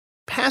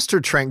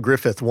Pastor Trent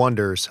Griffith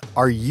wonders,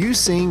 are you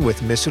seeing with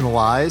missional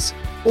eyes,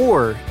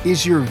 or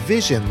is your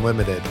vision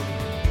limited?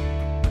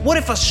 What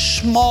if a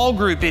small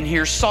group in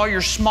here saw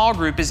your small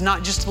group as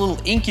not just a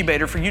little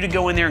incubator for you to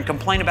go in there and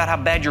complain about how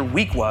bad your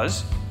week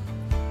was?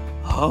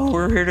 Oh,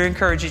 we're here to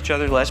encourage each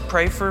other. Let's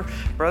pray for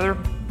Brother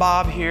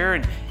Bob here.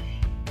 And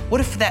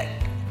what if that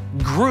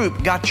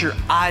group got your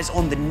eyes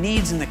on the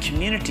needs in the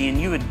community and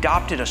you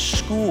adopted a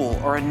school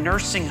or a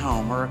nursing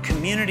home or a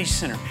community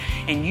center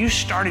and you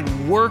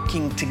started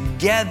working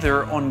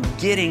together on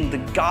getting the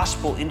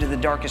gospel into the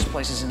darkest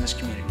places in this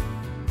community?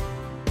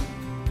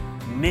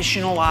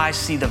 Missional eyes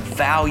see the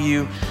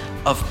value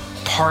of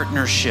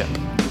partnership.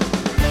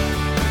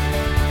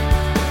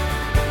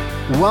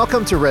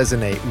 Welcome to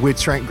Resonate with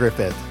Trent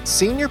Griffith,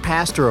 Senior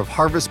Pastor of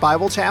Harvest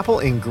Bible Chapel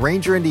in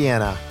Granger,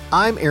 Indiana.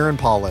 I'm Aaron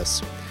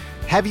Paulus.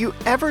 Have you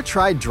ever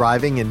tried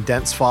driving in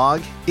dense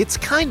fog? It's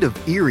kind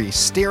of eerie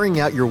staring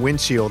out your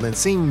windshield and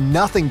seeing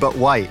nothing but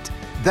white.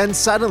 Then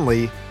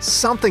suddenly,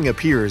 something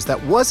appears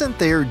that wasn't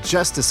there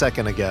just a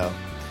second ago.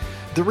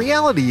 The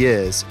reality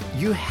is,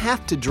 you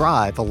have to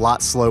drive a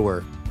lot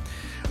slower.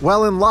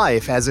 Well, in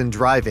life, as in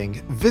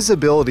driving,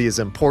 visibility is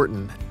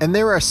important, and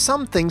there are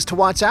some things to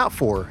watch out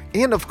for.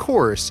 And of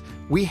course,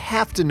 we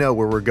have to know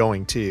where we're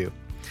going to.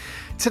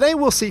 Today,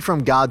 we'll see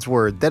from God's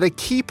Word that a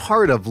key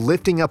part of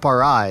lifting up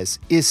our eyes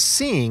is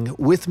seeing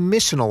with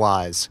missional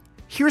eyes.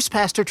 Here's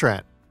Pastor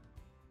Trent.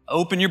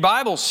 Open your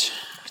Bibles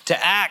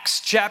to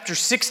Acts chapter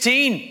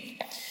 16.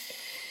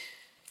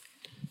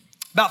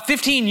 About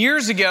 15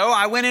 years ago,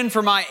 I went in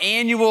for my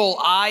annual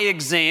eye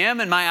exam,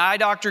 and my eye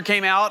doctor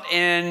came out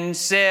and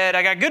said,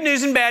 I got good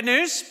news and bad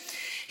news.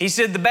 He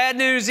said, the bad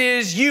news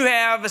is you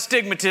have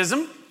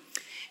astigmatism.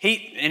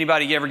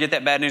 Anybody ever get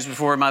that bad news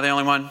before? Am I the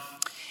only one?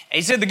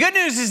 He said, the good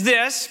news is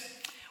this.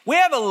 We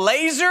have a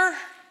laser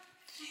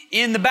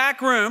in the back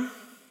room,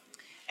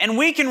 and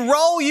we can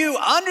roll you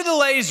under the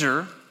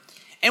laser,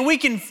 and we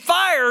can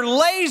fire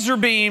laser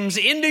beams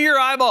into your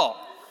eyeball.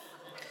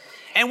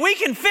 And we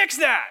can fix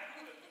that.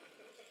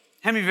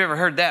 How many of you have ever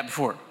heard that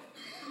before?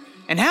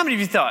 And how many of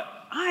you thought,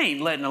 I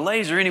ain't letting a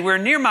laser anywhere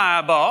near my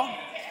eyeball?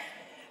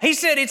 He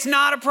said, it's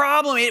not a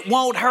problem. It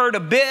won't hurt a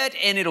bit,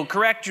 and it'll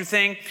correct your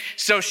thing.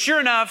 So sure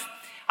enough,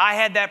 I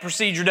had that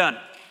procedure done.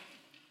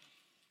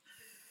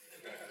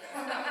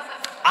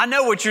 I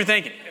know what you're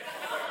thinking.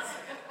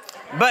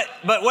 But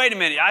wait a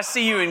minute. I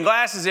see you in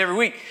glasses every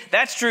week.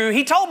 That's true.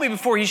 He told me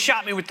before he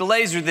shot me with the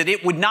laser that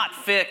it would not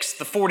fix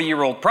the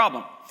 40-year-old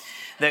problem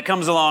that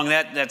comes along.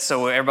 That's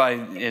so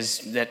everybody is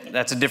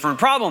that's a different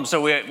problem.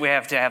 So we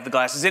have to have the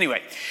glasses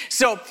anyway.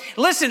 So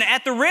listen,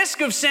 at the risk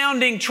of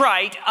sounding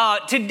trite,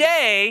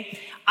 today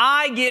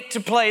I get to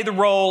play the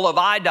role of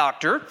eye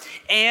doctor,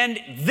 and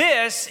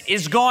this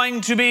is going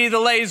to be the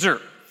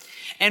laser.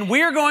 And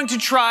we're going to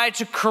try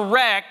to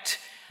correct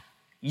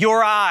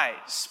your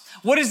eyes.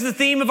 What is the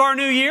theme of our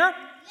new year?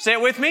 Say it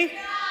with me.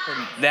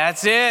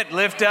 That's it.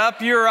 Lift up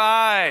your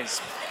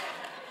eyes.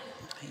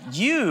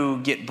 You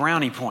get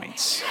brownie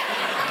points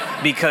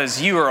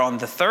because you are on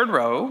the third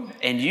row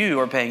and you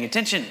are paying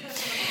attention.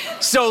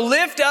 So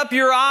lift up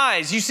your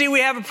eyes. You see, we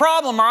have a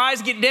problem. Our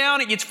eyes get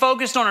down. It gets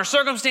focused on our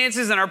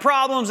circumstances and our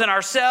problems and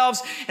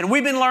ourselves. And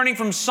we've been learning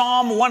from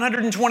Psalm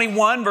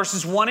 121,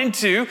 verses 1 and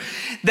 2,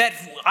 that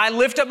I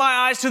lift up my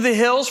eyes to the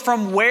hills.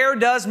 From where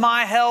does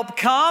my help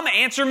come?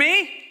 Answer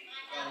me.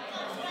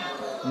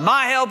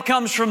 My help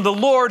comes from the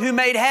Lord who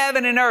made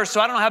heaven and earth.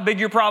 So I don't know how big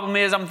your problem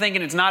is. I'm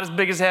thinking it's not as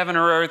big as heaven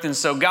or earth. And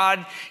so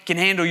God can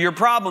handle your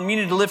problem. You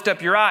need to lift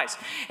up your eyes.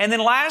 And then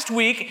last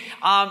week,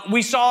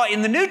 we saw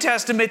in the New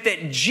Testament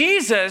that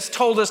Jesus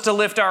told us to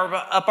lift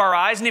up our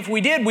eyes. And if we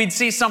did, we'd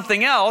see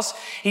something else.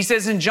 He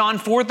says in John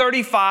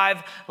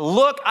 4:35,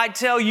 look, I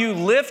tell you,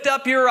 lift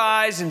up your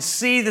eyes and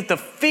see that the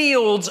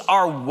fields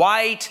are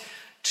white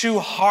to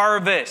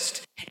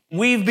harvest.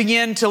 We've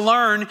begun to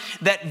learn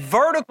that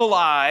vertical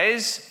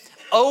eyes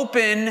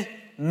open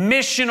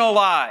missional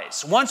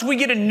eyes. Once we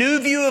get a new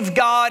view of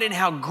God and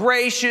how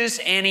gracious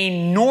and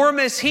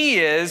enormous He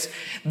is,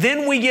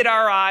 then we get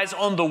our eyes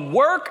on the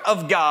work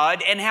of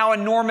God and how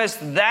enormous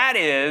that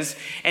is.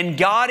 And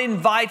God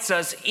invites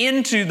us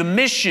into the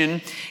mission,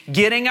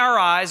 getting our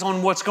eyes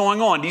on what's going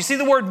on. Do you see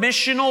the word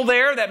missional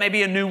there? That may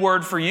be a new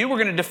word for you. We're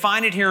going to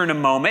define it here in a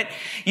moment.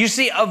 You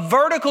see, a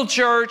vertical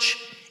church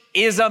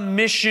is a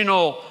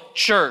missional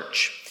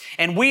church.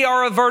 And we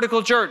are a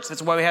vertical church.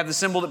 That's why we have the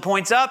symbol that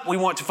points up. We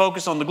want to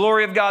focus on the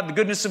glory of God, the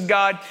goodness of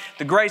God,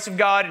 the grace of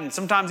God, and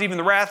sometimes even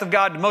the wrath of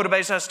God to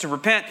motivate us to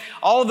repent.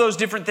 All of those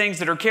different things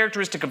that are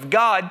characteristic of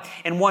God.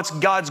 And once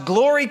God's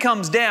glory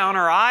comes down,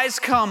 our eyes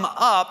come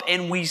up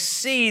and we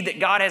see that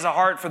God has a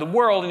heart for the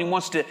world and He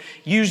wants to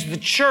use the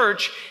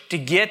church to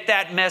get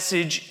that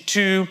message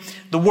to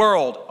the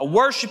world. A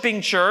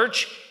worshiping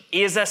church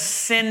is a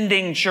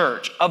sending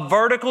church. A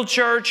vertical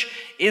church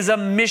is a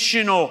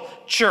missional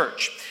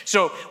church.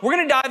 So we're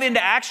going to dive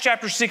into Acts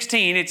chapter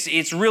 16.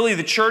 It's really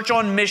the church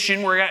on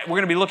mission. We're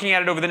going to be looking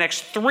at it over the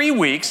next 3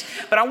 weeks.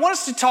 But I want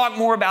us to talk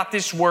more about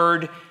this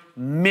word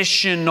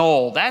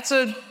missional. That's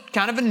a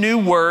kind of a new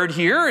word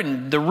here.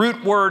 And the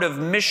root word of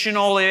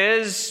missional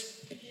is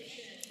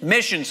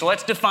Mission. So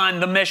let's define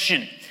the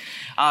mission.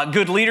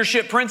 Good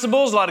leadership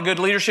principles, a lot of good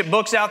leadership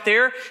books out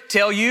there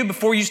tell you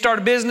before you start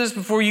a business,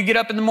 before you get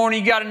up in the morning,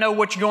 you got to know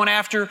what you're going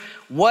after.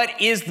 What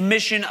is the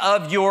mission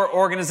of your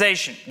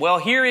organization? Well,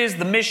 here is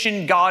the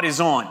mission God is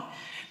on.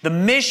 The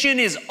mission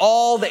is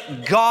all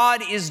that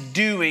God is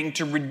doing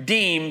to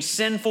redeem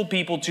sinful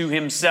people to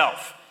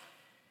Himself.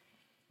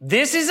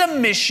 This is a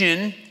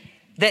mission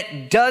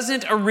that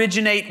doesn't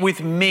originate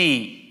with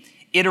me.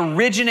 It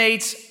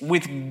originates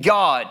with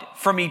God.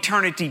 From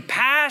eternity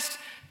past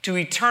to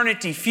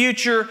eternity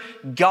future,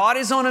 God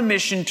is on a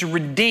mission to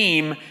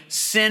redeem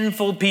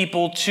sinful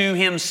people to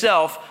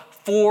Himself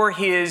for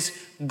His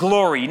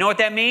glory. You know what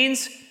that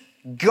means?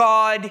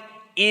 God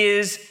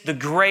is the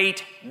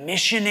great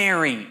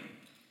missionary.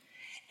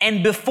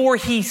 And before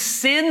He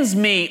sends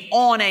me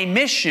on a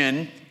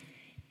mission,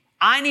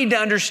 I need to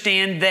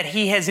understand that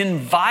He has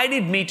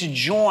invited me to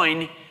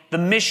join the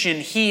mission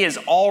He has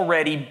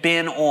already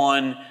been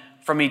on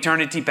from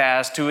eternity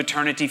past to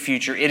eternity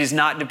future. It is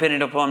not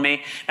dependent upon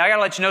me. Now, I got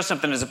to let you know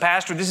something. As a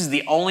pastor, this is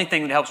the only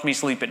thing that helps me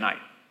sleep at night.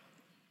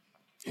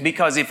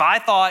 Because if I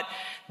thought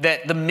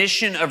that the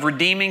mission of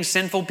redeeming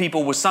sinful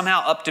people was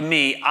somehow up to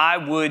me, I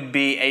would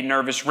be a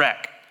nervous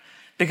wreck.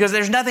 Because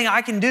there's nothing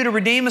I can do to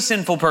redeem a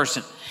sinful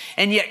person.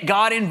 And yet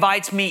God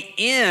invites me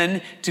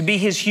in to be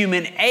His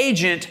human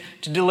agent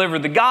to deliver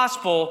the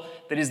gospel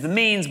that is the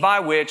means by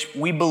which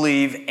we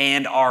believe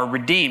and are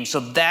redeemed. So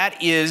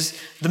that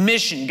is the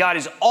mission. God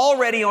is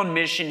already on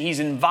mission. He's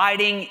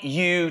inviting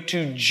you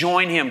to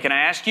join Him. Can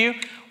I ask you,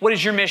 what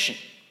is your mission?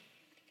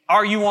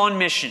 Are you on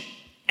mission?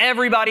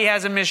 Everybody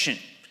has a mission.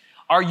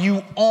 Are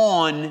you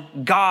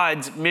on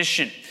God's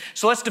mission?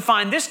 So let's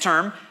define this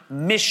term,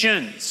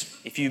 missions.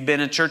 If you've been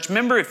a church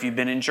member, if you've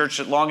been in church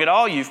long at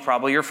all, you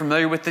probably are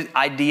familiar with the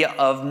idea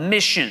of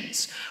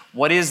missions.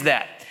 What is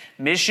that?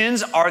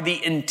 Missions are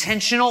the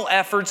intentional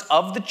efforts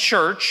of the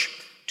church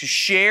to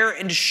share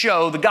and to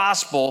show the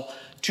gospel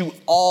to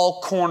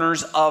all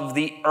corners of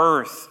the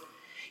earth.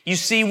 You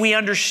see, we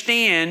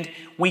understand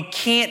we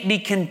can't be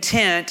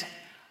content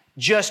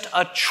just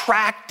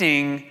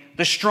attracting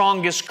the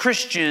strongest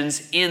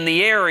Christians in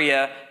the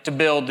area to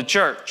build the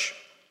church.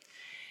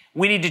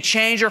 We need to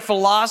change our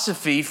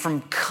philosophy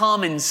from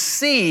come and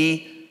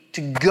see to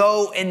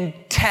go and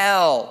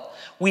tell.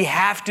 We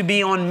have to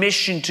be on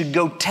mission to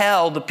go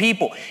tell the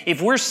people.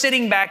 If we're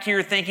sitting back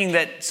here thinking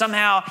that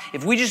somehow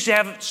if we just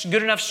have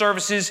good enough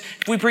services,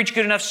 if we preach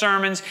good enough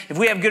sermons, if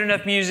we have good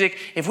enough music,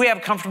 if we have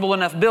a comfortable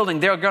enough building,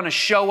 they're going to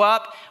show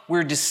up,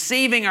 we're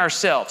deceiving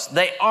ourselves.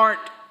 They aren't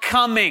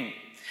coming.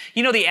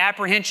 You know the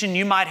apprehension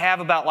you might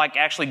have about like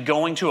actually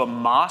going to a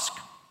mosque?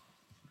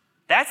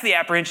 That's the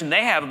apprehension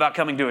they have about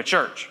coming to a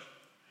church.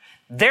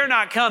 They're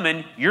not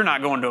coming, you're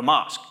not going to a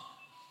mosque.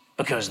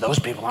 Because those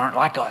people aren't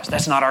like us.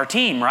 That's not our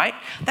team, right?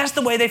 That's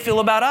the way they feel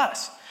about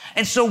us.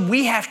 And so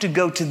we have to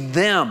go to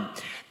them.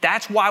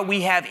 That's why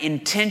we have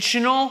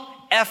intentional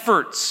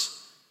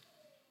efforts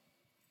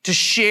to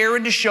share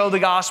and to show the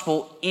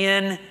gospel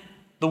in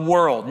the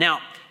world.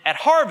 Now, at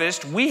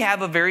Harvest, we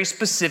have a very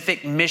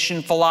specific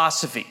mission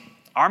philosophy.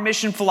 Our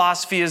mission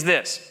philosophy is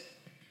this.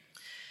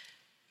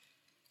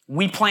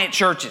 We plant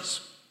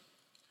churches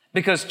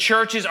because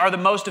churches are the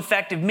most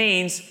effective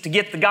means to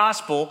get the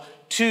gospel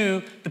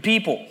to the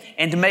people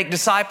and to make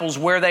disciples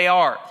where they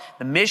are.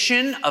 The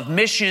mission of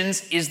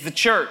missions is the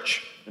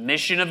church. The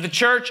mission of the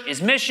church is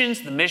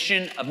missions. The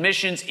mission of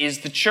missions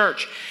is the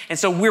church. And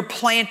so we're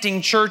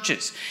planting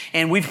churches.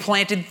 And we've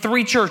planted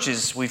 3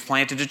 churches. We've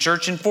planted a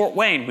church in Fort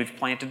Wayne. We've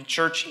planted a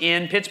church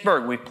in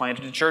Pittsburgh. We've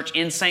planted a church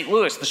in St.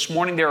 Louis. This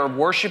morning they are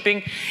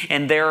worshiping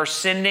and they are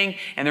sending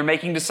and they're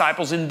making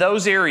disciples in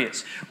those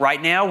areas.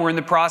 Right now we're in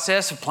the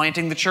process of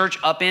planting the church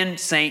up in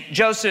St.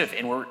 Joseph.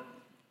 And we're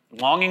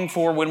longing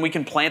for when we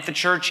can plant the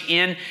church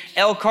in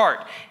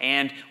Elkhart.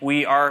 And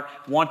we are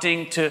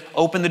wanting to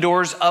open the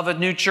doors of a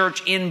new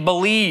church in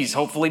Belize.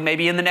 Hopefully,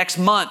 maybe in the next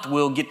month,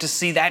 we'll get to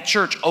see that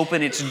church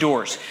open its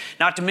doors.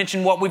 Not to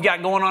mention what we've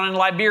got going on in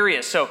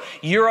Liberia. So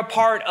you're a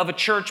part of a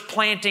church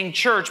planting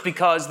church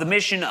because the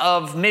mission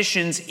of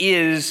missions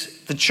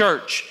is the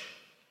church.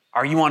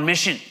 Are you on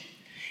mission?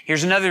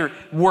 Here's another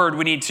word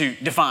we need to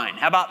define.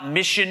 How about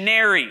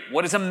missionary?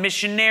 What is a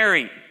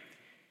missionary?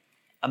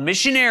 A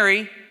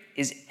missionary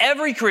is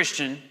every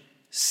Christian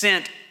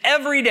sent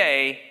every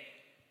day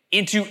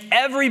into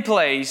every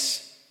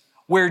place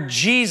where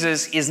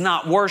Jesus is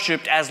not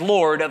worshiped as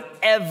Lord of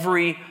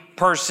every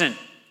person.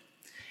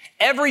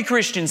 Every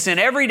Christian sent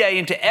every day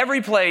into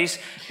every place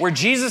where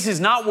Jesus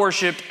is not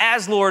worshiped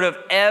as Lord of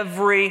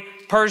every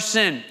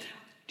person.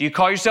 Do you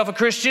call yourself a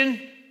Christian?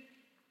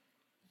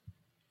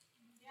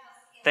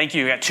 Thank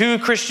you. We got 2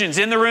 Christians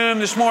in the room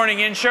this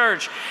morning in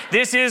church.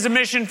 This is a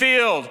mission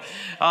field.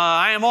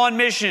 I am on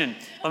mission.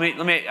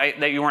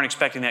 That you weren't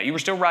expecting that. You were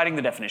still writing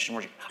the definition,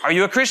 weren't you? Are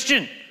you a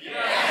Christian?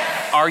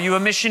 Yes. Are you a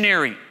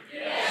missionary?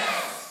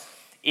 Yes.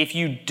 If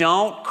you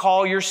don't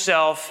call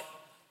yourself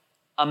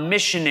a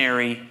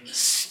missionary,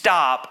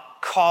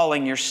 stop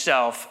calling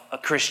yourself a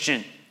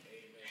Christian.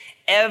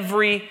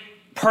 Every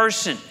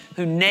person.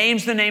 who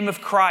names the name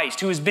of Christ,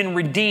 who has been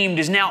redeemed,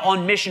 is now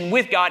on mission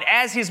with God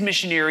as his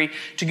missionary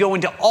to go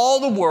into all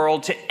the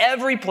world, to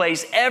every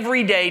place,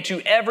 every day,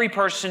 to every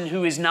person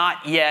who is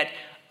not yet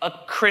a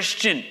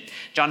Christian.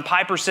 John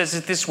Piper says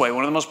it this way,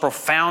 one of the most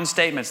profound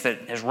statements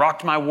that has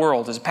rocked my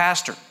world as a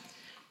pastor.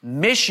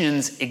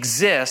 Missions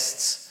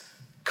exists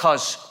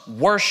because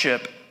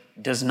worship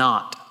does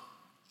not.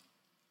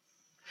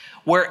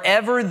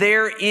 Wherever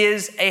there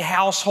is a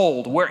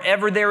household,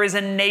 wherever there is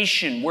a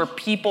nation where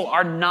people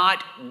are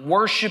not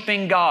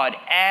worshiping God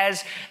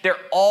as their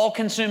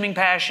all-consuming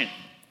passion,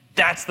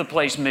 that's the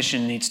place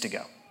mission needs to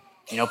go.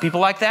 You know people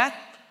like that?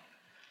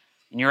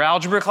 In your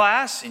algebra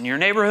class, in your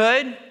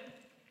neighborhood,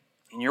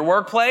 in your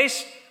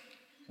workplace,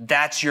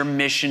 that's your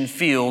mission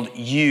field.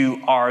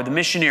 You are the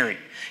missionary.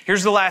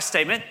 Here's the last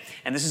statement,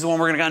 and this is the one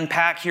we're going to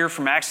unpack here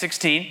from Acts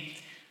 16.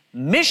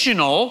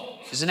 Missional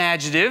is an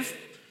adjective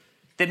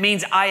that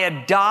means I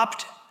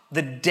adopt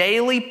the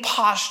daily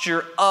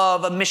posture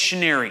of a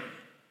missionary.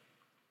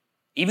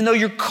 Even though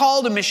you're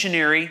called a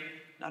missionary,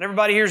 not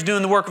everybody here is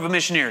doing the work of a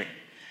missionary.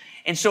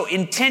 And so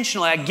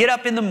intentionally, I get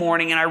up in the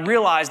morning and I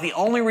realize the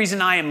only reason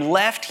I am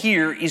left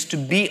here is to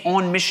be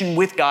on mission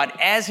with God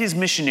as his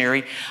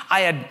missionary.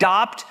 I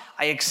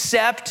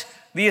accept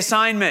the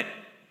assignment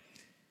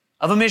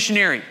of a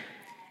missionary.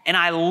 And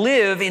I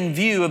live in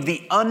view of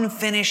the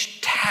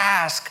unfinished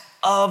task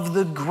of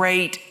the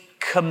Great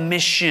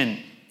Commission.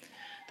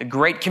 The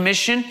Great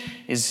Commission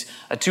is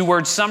a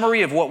two-word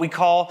summary of what we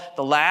call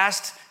the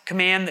last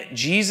command that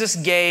Jesus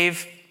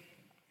gave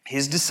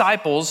his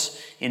disciples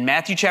in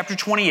Matthew chapter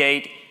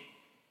 28.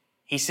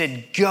 He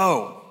said,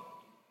 go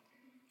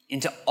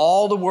into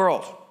all the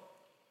world,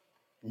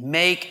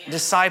 make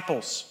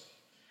disciples.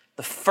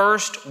 The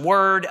first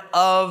word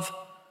of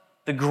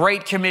the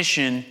Great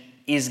Commission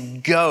is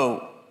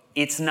go.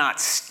 It's not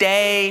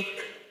stay,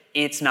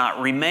 it's not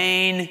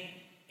remain,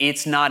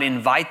 it's not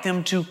invite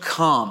them to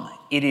come.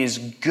 It is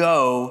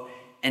go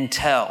and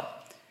tell.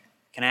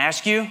 Can I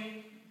ask you,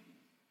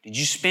 did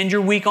you spend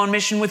your week on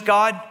mission with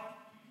God?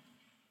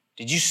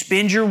 Did you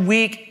spend your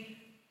week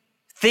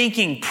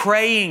thinking,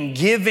 praying,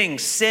 giving,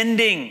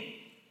 sending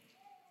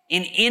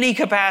in any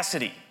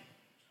capacity?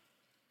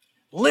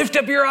 Lift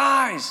up your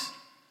eyes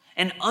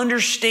and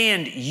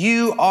understand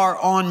you are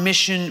on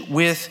mission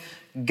with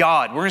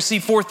God. We're going to see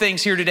four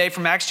things here today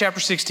from Acts chapter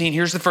 16.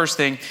 Here's the first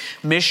thing.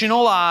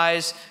 Missional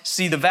eyes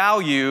see the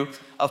value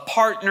of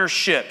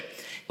partnership.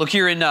 Look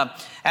here in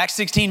Acts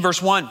 16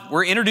 verse 1.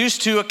 We're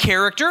introduced to a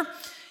character,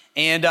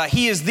 and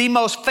he is the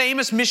most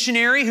famous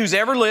missionary who's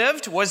ever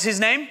lived. What's his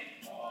name?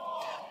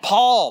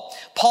 Paul.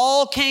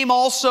 Paul came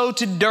also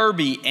to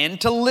Derbe and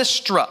to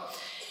Lystra,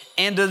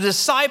 and a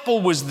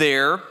disciple was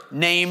there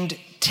named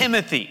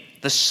Timothy,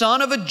 the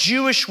son of a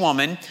Jewish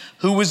woman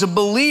who was a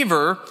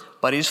believer,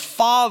 but his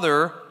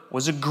father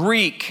was a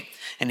Greek.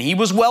 And he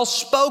was well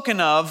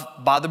spoken of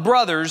by the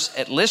brothers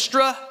at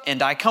Lystra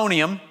and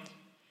Iconium.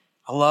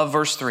 I love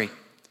verse 3.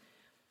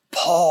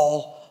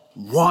 Paul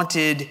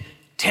wanted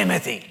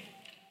Timothy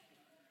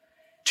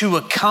to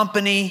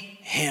accompany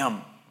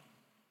him.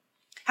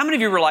 How many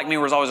of you were like me,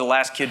 was always the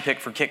last kid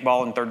picked for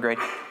kickball in third grade?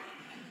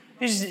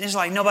 It's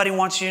like, nobody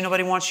wants you,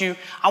 nobody wants you.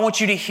 I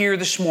want you to hear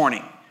this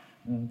morning,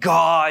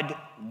 God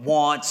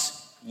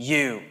wants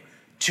you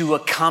to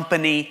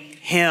accompany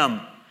him.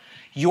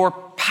 Your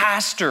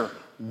pastor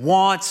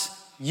wants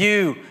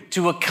you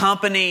to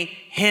accompany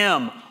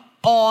him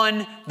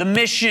on the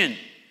mission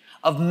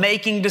of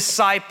making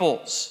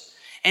disciples.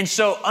 And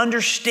so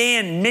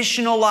understand,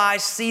 missional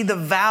eyes see the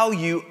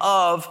value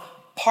of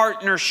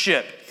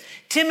partnership.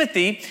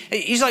 Timothy,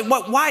 he's like,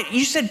 what? Why?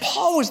 You said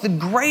Paul was the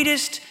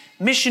greatest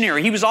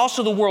missionary. He was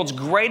also the world's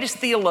greatest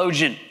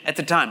theologian at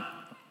the time.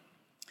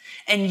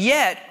 And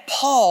yet,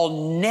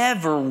 Paul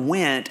never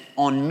went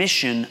on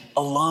mission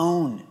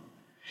alone.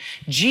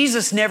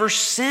 Jesus never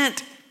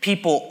sent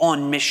people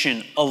on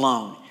mission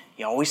alone.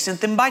 He always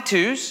sent them by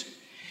twos.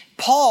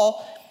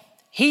 Paul,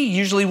 he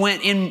usually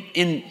went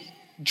in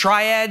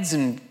triads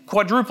and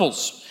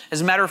quadruples.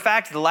 As a matter of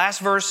fact, the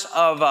last verse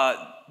of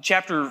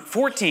chapter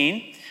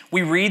 14,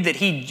 we read that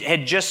he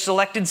had just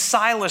selected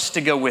Silas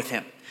to go with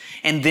him.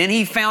 And then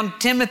he found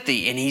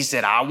Timothy, and he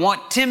said, I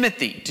want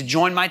Timothy to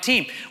join my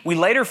team. We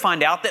later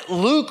find out that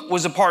Luke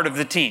was a part of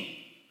the team.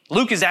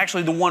 Luke is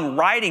actually the one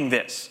writing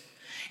this.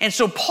 And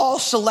so Paul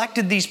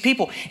selected these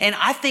people. And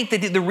I think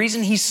that the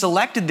reason he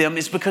selected them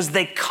is because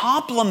they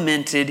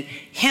complemented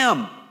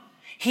him.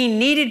 He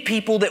needed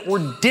people that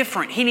were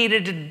different. He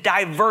needed a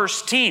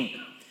diverse team.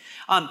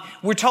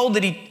 We're told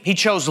that he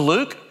chose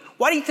Luke.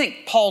 Why do you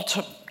think Paul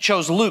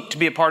chose Luke to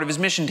be a part of his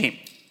mission team?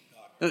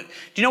 Do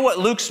you know what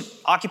Luke's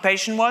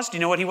occupation was? Do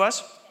you know what he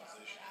was?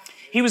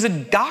 He was a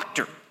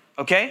doctor,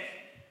 okay?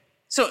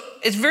 So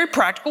it's very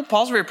practical.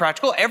 Paul's very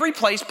practical. Every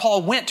place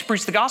Paul went to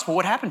preach the gospel,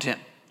 what happened to him?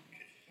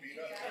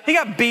 He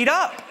got beat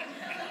up.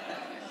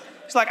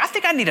 He's like, I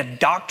think I need a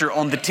doctor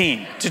on the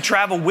team to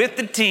travel with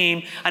the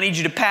team. I need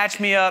you to patch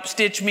me up,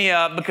 stitch me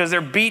up because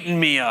they're beating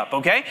me up,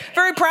 okay?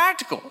 Very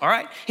practical, all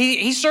right?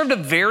 He served a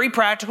very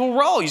practical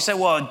role. You say,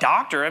 well, a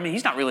doctor, I mean,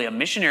 he's not really a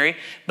missionary,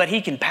 but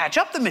he can patch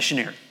up the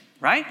missionary.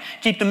 right?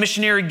 Keep the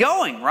missionary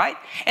going, right?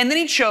 And then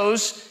he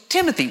chose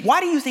Timothy.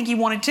 Why do you think he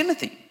wanted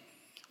Timothy?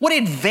 What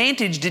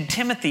advantage did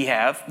Timothy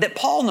have that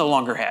Paul no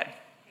longer had?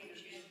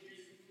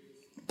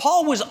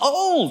 Paul was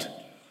old.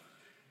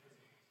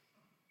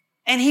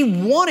 And he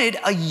wanted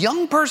a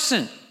young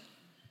person.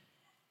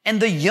 And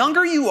the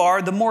younger you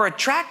are, the more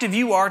attractive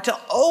you are to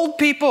old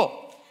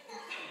people.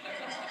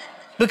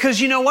 Because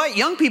you know what?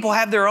 Young people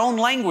have their own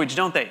language,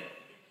 don't they?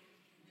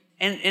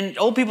 And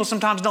old people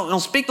sometimes don't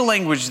speak the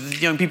language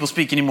that young people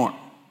speak anymore.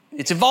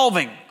 It's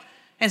evolving.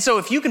 And so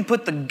if you can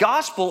put the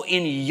gospel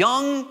in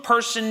young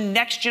person,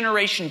 next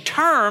generation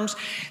terms,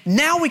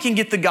 now we can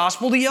get the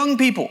gospel to young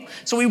people.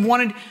 So we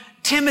wanted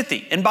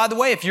Timothy. And by the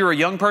way, if you're a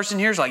young person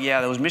here, it's like,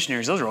 yeah, those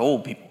missionaries, those are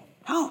old people.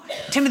 No,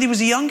 Timothy was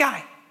a young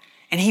guy.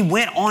 And he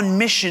went on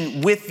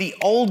mission with the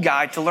old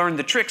guy to learn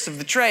the tricks of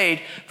the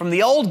trade from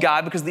the old guy,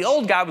 because the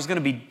old guy was going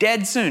to be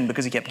dead soon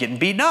because he kept getting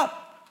beaten up.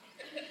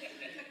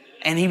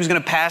 And he was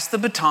going to pass the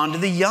baton to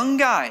the young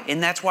guy.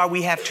 And that's why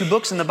we have two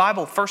books in the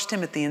Bible, 1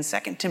 Timothy and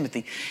 2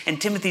 Timothy.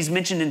 And Timothy's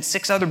mentioned in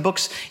 6 other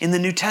books in the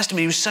New Testament.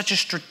 He was such a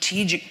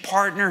strategic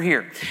partner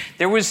here.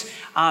 There was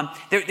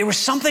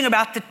something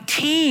about the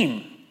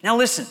team. Now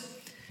listen,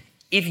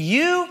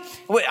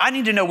 I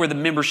need to know where the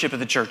membership of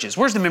the church is.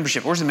 Where's the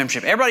membership? Where's the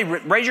membership? Everybody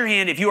raise your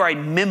hand if you are a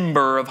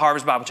member of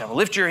Harvest Bible Chapel.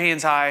 Lift your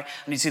hands high.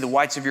 I need to see the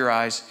whites of your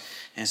eyes,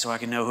 and so I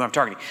can know who I'm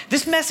targeting.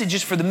 This message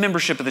is for the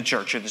membership of the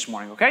church here this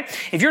morning, okay?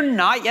 If you're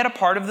not yet a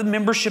part of the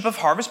membership of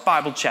Harvest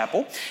Bible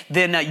Chapel,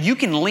 then you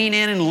can lean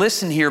in and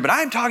listen here, but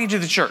I'm talking to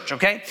the church,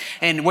 okay?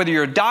 And whether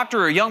you're a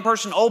doctor or a young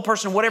person, old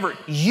person, whatever,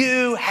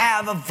 you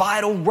have a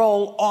vital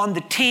role on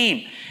the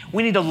team.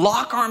 We need to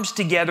lock arms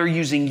together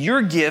using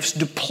your gifts,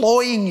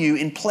 deploying you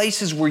in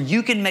places where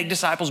you can make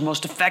disciples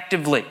most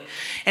effectively.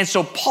 And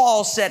so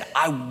Paul said,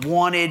 I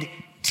wanted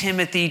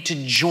Timothy to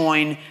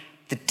join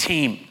the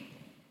team.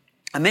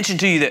 I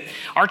mentioned to you that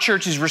our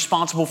church is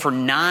responsible for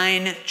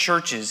 9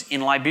 churches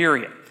in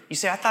Liberia. You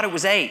say, I thought it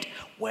was 8.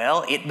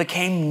 Well, it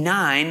became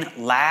 9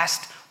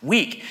 last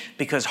week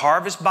because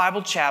Harvest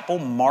Bible Chapel,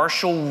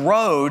 Marshall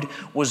Road,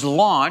 was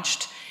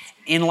launched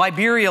in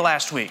Liberia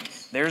last week.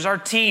 There's our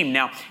team.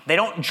 Now, they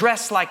don't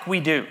dress like we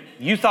do.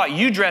 You thought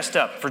you dressed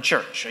up for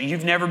church.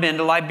 You've never been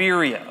to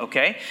Liberia,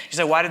 okay? You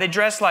say, why do they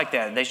dress like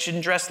that? They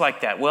shouldn't dress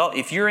like that. Well,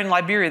 if you're in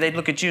Liberia, they'd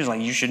look at you and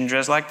like, you shouldn't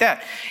dress like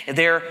that.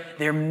 They're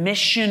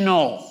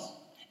missional.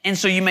 And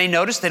so you may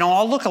notice they don't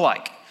all look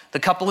alike. The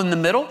couple in the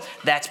middle,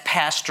 that's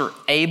Pastor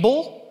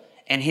Abel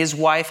and his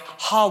wife,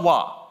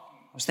 Hawa.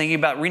 I was thinking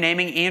about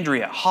renaming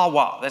Andrea,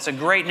 Hawa. That's a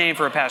great name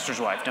for a pastor's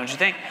wife, don't you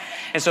think?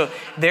 And so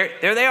there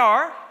they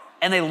are.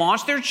 And they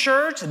launched their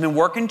church. They've been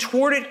working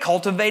toward it,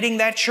 cultivating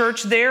that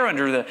church there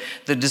under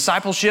the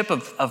discipleship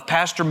of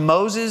Pastor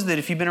Moses, that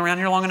if you've been around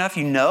here long enough,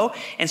 you know.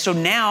 And so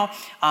now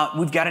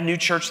we've got a new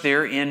church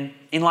there in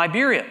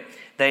Liberia.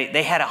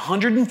 They had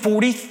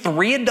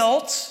 143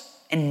 adults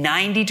and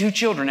 92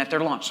 children at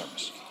their launch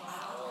service.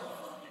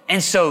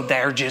 And so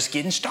they're just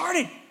getting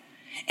started.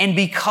 And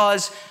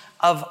because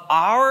of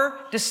our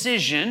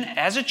decision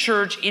as a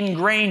church in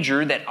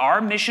Granger that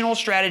our missional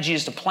strategy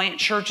is to plant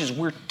churches,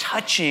 we're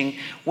touching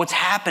what's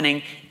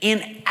happening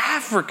in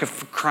Africa,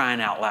 for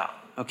crying out loud,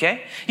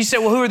 okay? You say,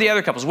 well, who are the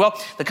other couples? Well,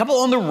 the couple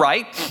on the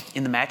right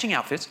in the matching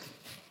outfits,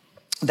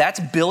 that's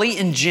Billy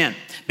and Jen.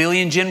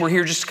 Billy and Jen were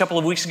here just a couple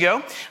of weeks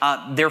ago.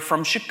 They're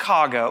from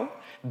Chicago.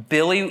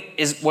 Billy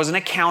was an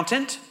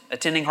accountant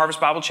attending Harvest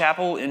Bible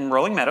Chapel in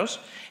Rolling Meadows.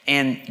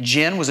 And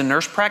Jen was a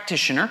nurse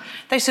practitioner.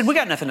 They said, we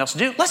got nothing else to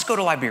do. Let's go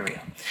to Liberia.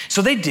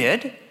 So they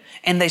did.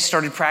 And they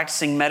started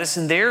practicing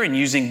medicine there and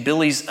using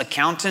Billy's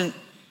accountant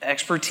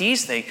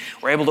expertise. They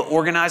were able to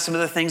organize some of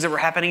the things that were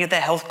happening at the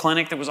health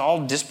clinic that was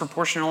all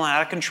disproportional and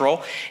out of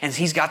control. And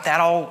he's got that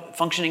all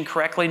functioning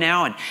correctly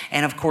now.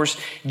 And of course,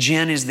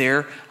 Jen is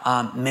there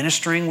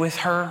ministering with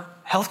her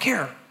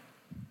healthcare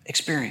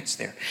experience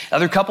there.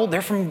 Other couple,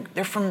 they're from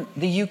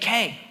the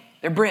UK.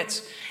 They're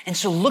Brits. And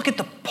so look at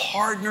the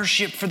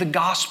partnership for the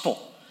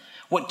gospel.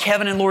 What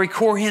Kevin and Lori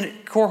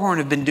Corhorn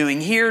have been doing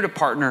here to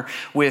partner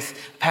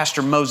with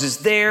Pastor Moses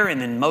there,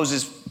 and then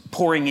Moses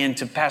pouring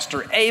into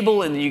Pastor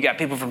Abel, and then you got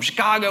people from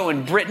Chicago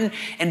and Britain.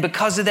 And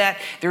because of that,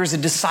 there is a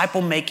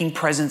disciple-making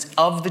presence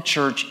of the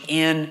church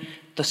in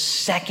the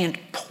second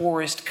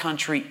poorest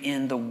country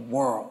in the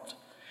world.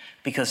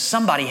 Because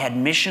somebody had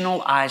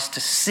missional eyes to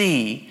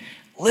see,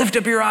 lift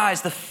up your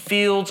eyes, the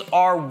fields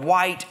are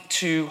white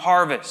to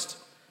harvest.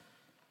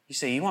 You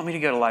say, you want me to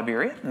go to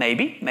Liberia?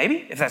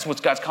 Maybe, if that's what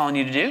God's calling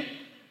you to do.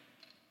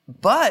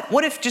 But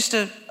what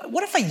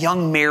if a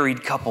young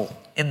married couple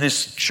in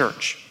this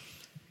church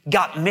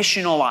got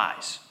missional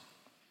eyes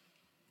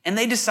and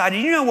they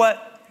decided, you know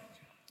what?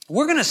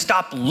 We're going to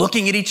stop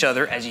looking at each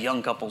other, as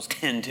young couples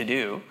tend to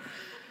do,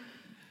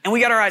 and we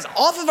got our eyes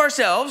off of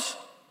ourselves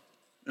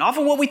and off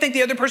of what we think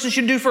the other person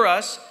should do for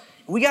us.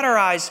 We got our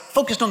eyes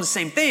focused on the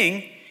same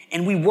thing,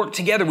 and we work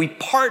together. We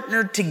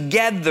partnered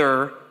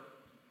together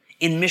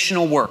in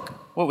missional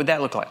work. What would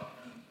that look like?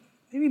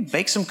 Maybe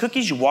bake some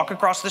cookies, you walk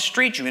across the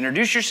street, you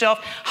introduce yourself.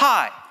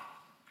 Hi,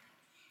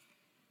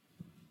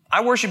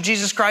 I worship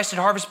Jesus Christ at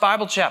Harvest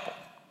Bible Chapel.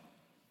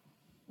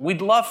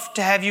 we'd love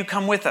to have you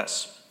come with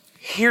us.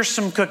 Here's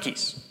some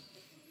cookies.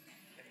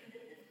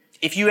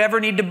 If you ever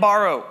need to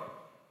borrow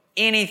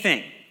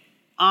anything,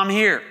 I'm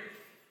here.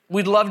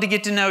 We'd love to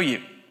get to know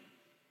you.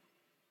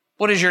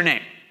 What is your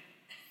name?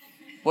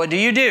 What do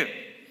you do?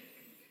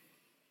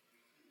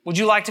 Would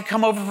you like to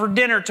come over for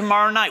dinner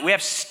tomorrow night? We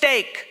have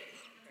steak.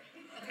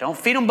 Don't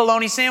feed them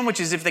bologna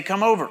sandwiches if they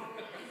come over.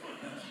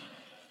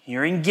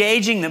 You're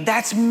engaging them.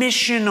 That's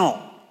missional.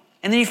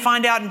 And then you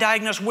find out and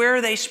diagnose where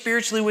are they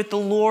spiritually with the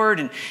Lord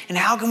and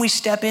how can we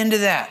step into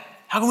that?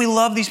 How can we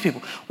love these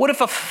people? What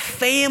if a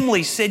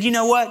family said, you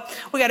know what?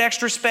 We got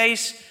extra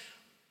space.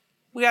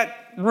 We got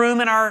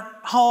room in our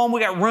home. We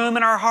got room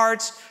in our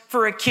hearts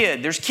for a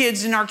kid. There's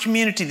kids in our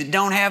community that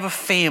don't have a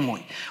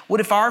family. What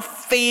if our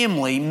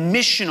family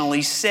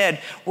missionally said,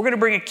 we're going to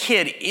bring a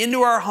kid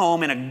into our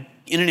home in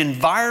an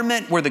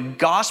environment where the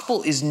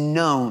gospel is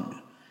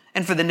known.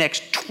 And for the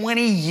next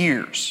 20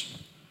 years,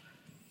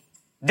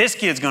 this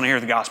kid's going to hear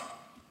the gospel.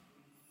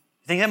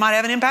 You think that might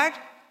have an impact?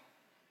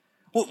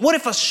 What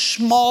if a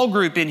small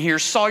group in here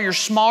saw your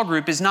small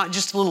group as not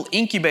just a little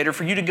incubator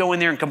for you to go in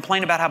there and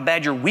complain about how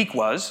bad your week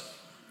was?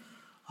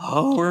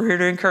 Oh, we're here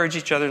to encourage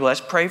each other.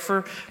 Let's pray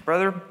for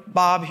Brother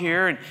Bob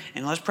here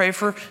and let's pray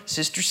for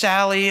Sister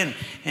Sally.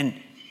 And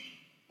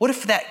what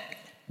if that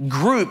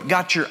group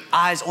got your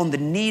eyes on the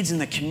needs in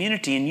the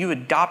community and you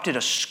adopted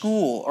a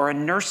school or a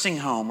nursing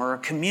home or a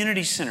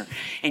community center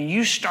and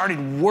you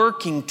started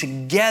working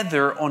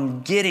together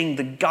on getting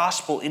the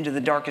gospel into the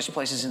darkest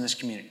places in this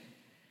community?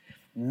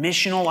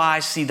 Missional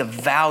eyes see the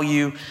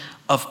value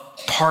of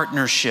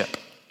partnership.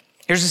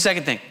 Here's the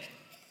second thing.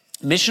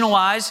 Missional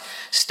eyes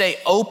stay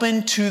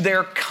open to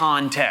their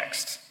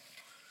context.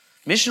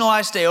 Missional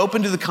eyes stay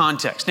open to the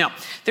context. Now,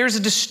 there's a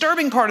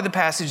disturbing part of the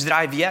passage that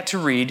I've yet to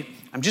read.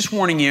 I'm just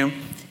warning you.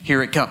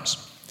 Here it comes.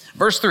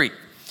 Verse 3.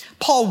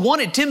 Paul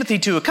wanted Timothy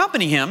to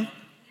accompany him,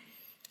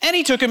 and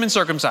he took him and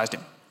circumcised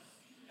him.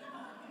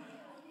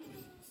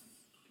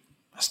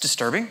 That's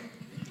disturbing.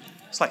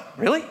 It's like,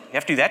 really? You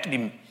have to do that to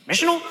be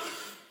missional?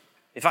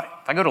 If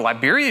I go to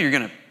Liberia, you're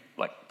going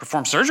to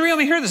perform surgery on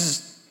me here?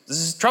 This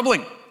is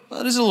troubling. Well,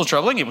 it is a little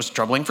troubling. It was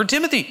troubling for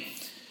Timothy.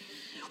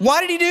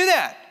 Why did he do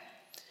that?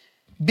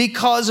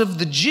 Because of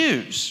the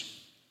Jews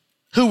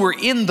who were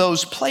in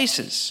those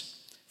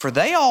places. For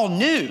they all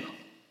knew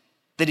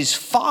that his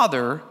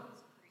father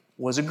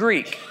was a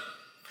Greek.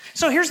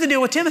 So here's the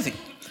deal with Timothy.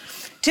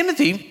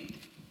 Timothy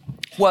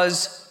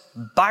was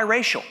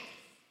biracial.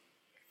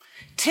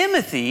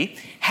 Timothy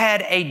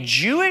had a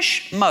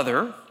Jewish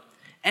mother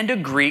and a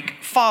Greek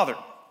father.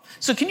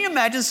 So can you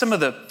imagine some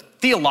of the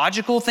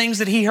theological things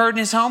that he heard in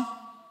his home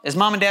as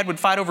mom and dad would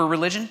fight over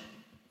religion?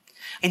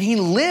 And he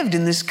lived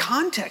in this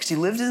context. He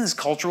lived in this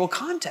cultural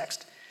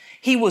context.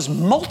 He was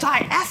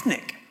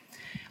multi-ethnic.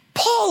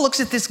 Paul looks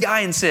at this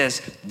guy and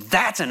says,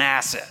 that's an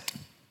asset.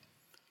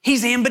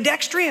 He's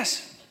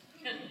ambidextrous.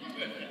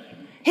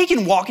 He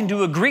can walk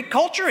into a Greek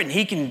culture and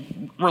he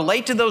can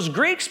relate to those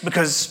Greeks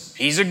because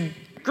he's a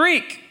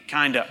Greek,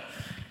 kind of.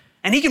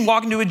 And he can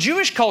walk into a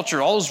Jewish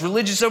culture, all those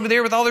religious over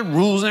there with all their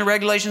rules and their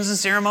regulations and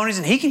ceremonies,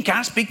 and he can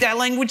kind of speak that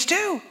language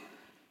too.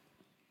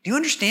 Do you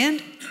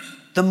understand?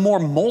 The more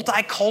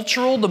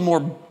multicultural, the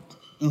more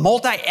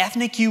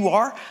multi-ethnic you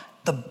are,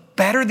 the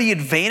better the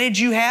advantage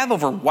you have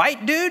over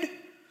white dude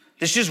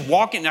that's just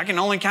walking. I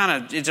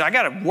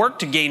got to work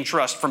to gain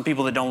trust from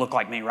people that don't look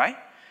like me, right?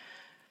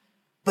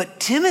 But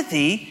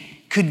Timothy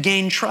could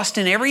gain trust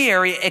in every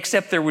area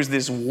except there was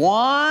this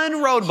one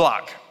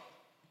roadblock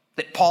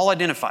that Paul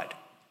identified.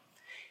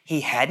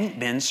 He hadn't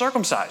been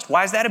circumcised.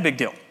 Why is that a big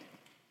deal?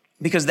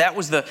 Because that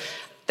was the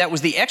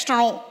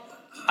external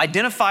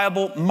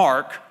identifiable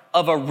mark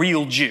of a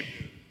real Jew.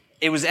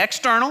 It was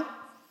external,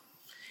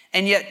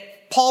 and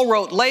yet Paul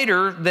wrote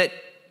later that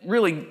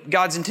really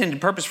God's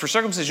intended purpose for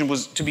circumcision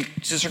was to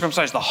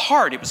circumcise the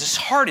heart. It was this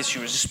heart issue.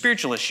 It was a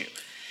spiritual issue.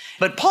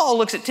 But Paul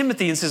looks at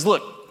Timothy and says,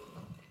 look,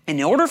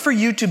 in order for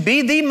you to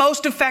be the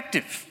most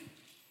effective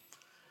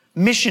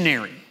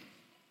missionary,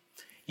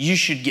 you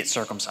should get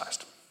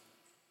circumcised.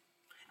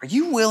 Are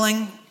you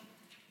willing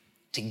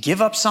to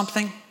give up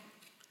something,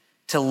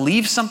 to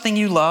leave something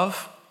you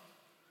love,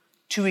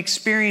 to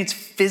experience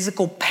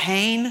physical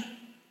pain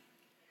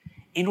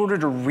in order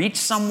to reach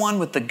someone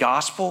with the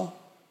gospel?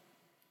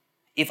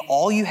 If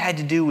all you had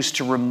to do was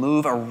to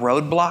remove a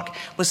roadblock,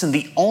 listen,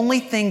 the only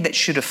thing that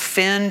should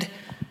offend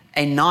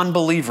a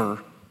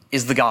non-believer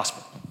is the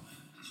gospel.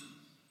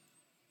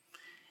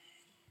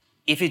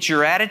 If it's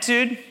your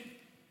attitude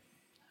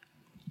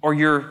or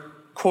your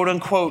quote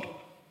unquote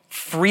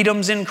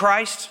freedoms in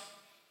Christ,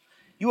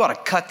 you ought to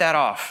cut that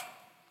off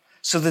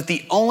so that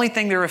the only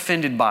thing they're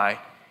offended by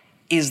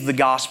is the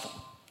gospel.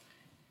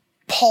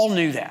 Paul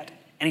knew that.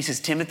 And he says,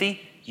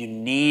 Timothy, you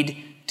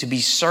need to be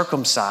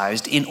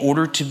circumcised in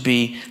order to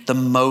be the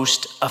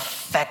most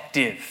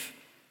effective.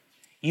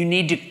 You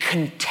need to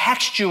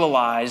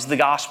contextualize the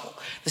gospel.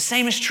 The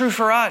same is true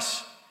for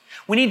us.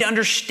 We need to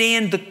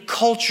understand the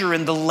culture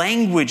and the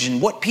language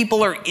and what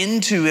people are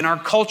into in our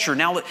culture.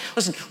 Now,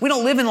 listen, we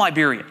don't live in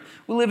Liberia.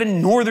 We live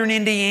in northern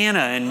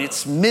Indiana, and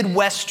it's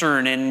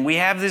Midwestern, and we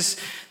have this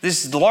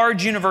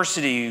large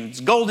university,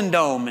 it's Golden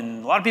Dome,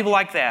 and a lot of people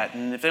like that.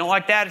 And if they don't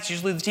like that, it's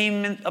usually the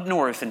team up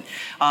north. And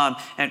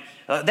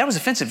that was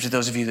offensive to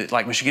those of you that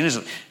like Michigan.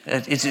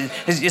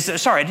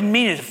 Sorry, I didn't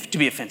mean it to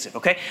be offensive,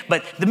 okay?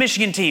 But the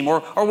Michigan team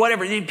or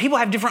whatever, people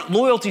have different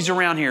loyalties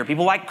around here.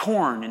 People like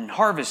corn and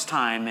harvest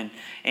time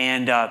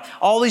and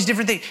all these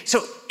different things.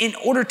 So in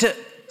order to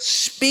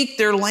speak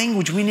their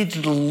language, we need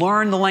to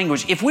learn the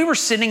language. If we were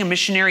sending a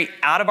missionary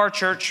out of our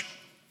church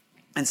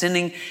and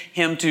sending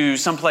him to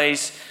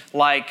someplace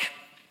like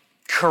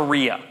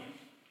Korea,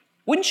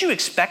 wouldn't you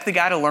expect the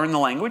guy to learn the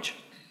language?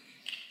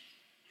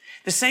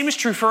 The same is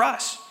true for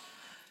us.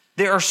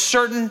 There are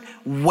certain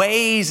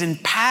ways and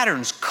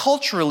patterns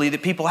culturally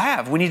that people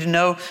have. We need to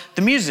know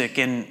the music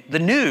and the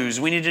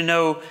news. We need to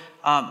know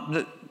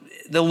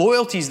the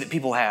loyalties that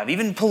people have,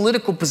 even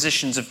political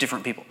positions of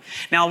different people.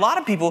 Now, a lot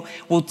of people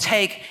will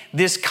take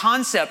this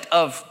concept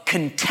of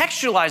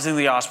contextualizing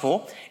the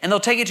gospel and they'll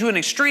take it to an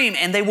extreme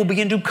and they will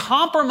begin to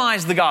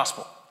compromise the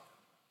gospel.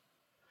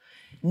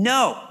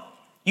 No,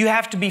 you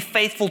have to be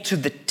faithful to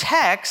the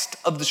text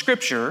of the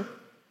scripture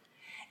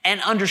and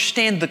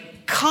understand the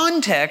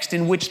context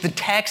in which the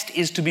text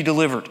is to be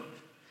delivered.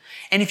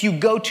 And if you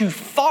go too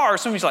far,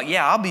 somebody's like,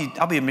 yeah, I'll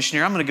be a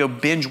missionary. I'm going to go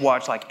binge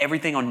watch like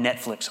everything on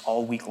Netflix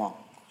all week long.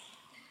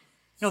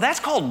 No,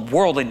 that's called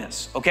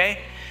worldliness,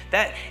 okay?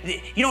 That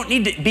you don't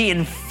need to be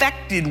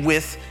infected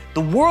with the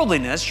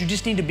worldliness. You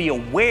just need to be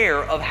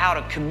aware of how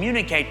to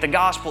communicate the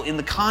gospel in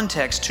the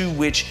context to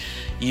which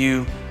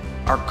you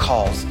are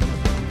called.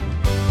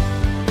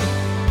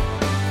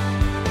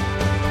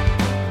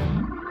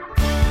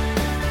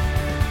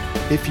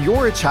 If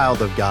you're a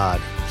child of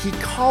God, He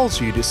calls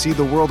you to see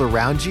the world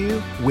around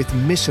you with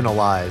missional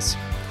eyes.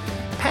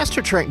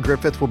 Pastor Trent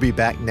Griffith will be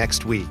back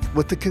next week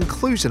with the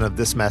conclusion of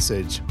this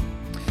message.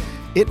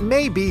 It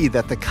may be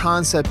that the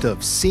concept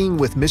of seeing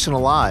with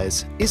missional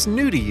eyes is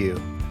new to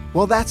you.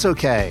 Well, that's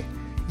okay.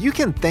 You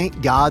can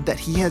thank God that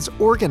He has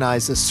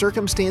organized the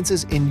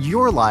circumstances in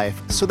your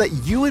life so that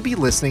you would be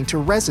listening to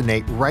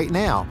Resonate right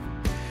now.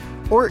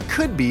 Or it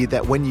could be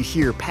that when you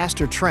hear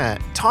Pastor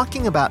Trent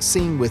talking about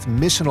seeing with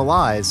missional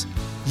eyes,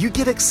 you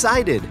get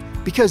excited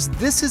because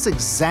this is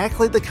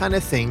exactly the kind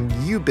of thing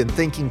you've been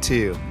thinking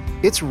too.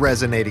 It's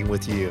resonating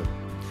with you.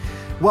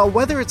 Well,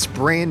 whether it's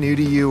brand new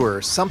to you or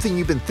something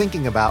you've been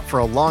thinking about for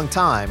a long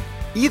time,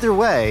 either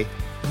way,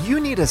 you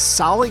need a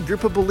solid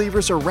group of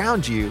believers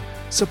around you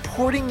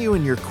supporting you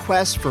in your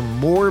quest for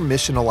more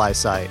missional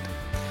eyesight.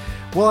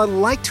 Well, I'd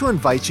like to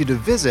invite you to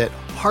visit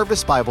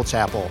Harvest Bible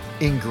Chapel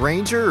in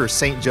Granger or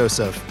St.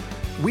 Joseph.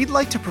 We'd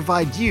like to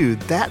provide you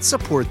that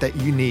support that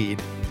you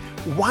need.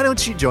 Why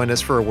don't you join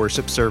us for a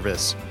worship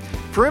service?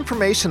 For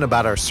information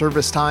about our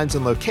service times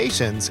and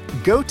locations,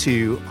 go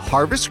to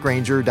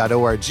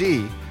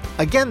harvestgranger.org.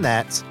 Again,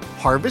 that's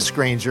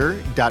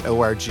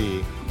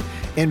harvestgranger.org.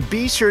 And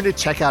be sure to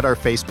check out our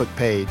Facebook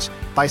page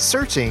by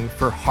searching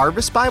for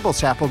Harvest Bible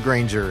Chapel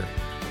Granger.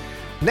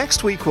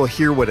 Next week, we'll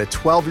hear what a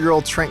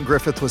 12-year-old Trent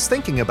Griffith was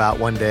thinking about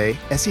one day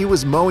as he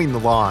was mowing the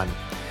lawn.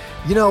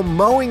 You know,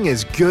 mowing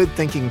is good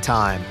thinking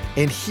time,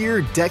 and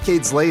here,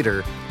 decades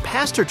later,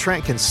 Pastor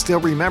Trent can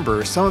still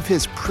remember some of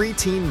his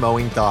preteen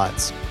mowing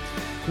thoughts.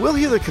 We'll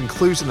hear the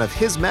conclusion of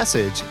his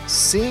message,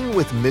 Seeing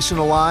with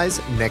Missional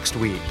Eyes, next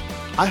week.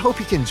 I hope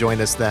you can join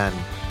us then.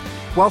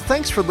 Well,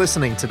 thanks for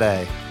listening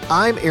today.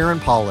 I'm Aaron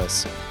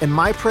Paulus, and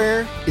my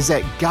prayer is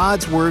that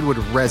God's Word would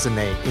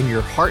resonate in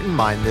your heart and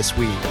mind this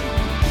week.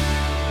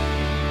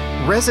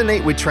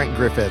 Resonate with Trent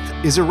Griffith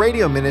is a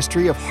radio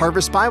ministry of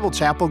Harvest Bible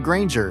Chapel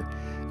Granger.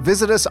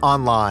 Visit us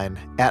online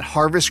at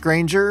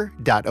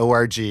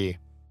harvestgranger.org.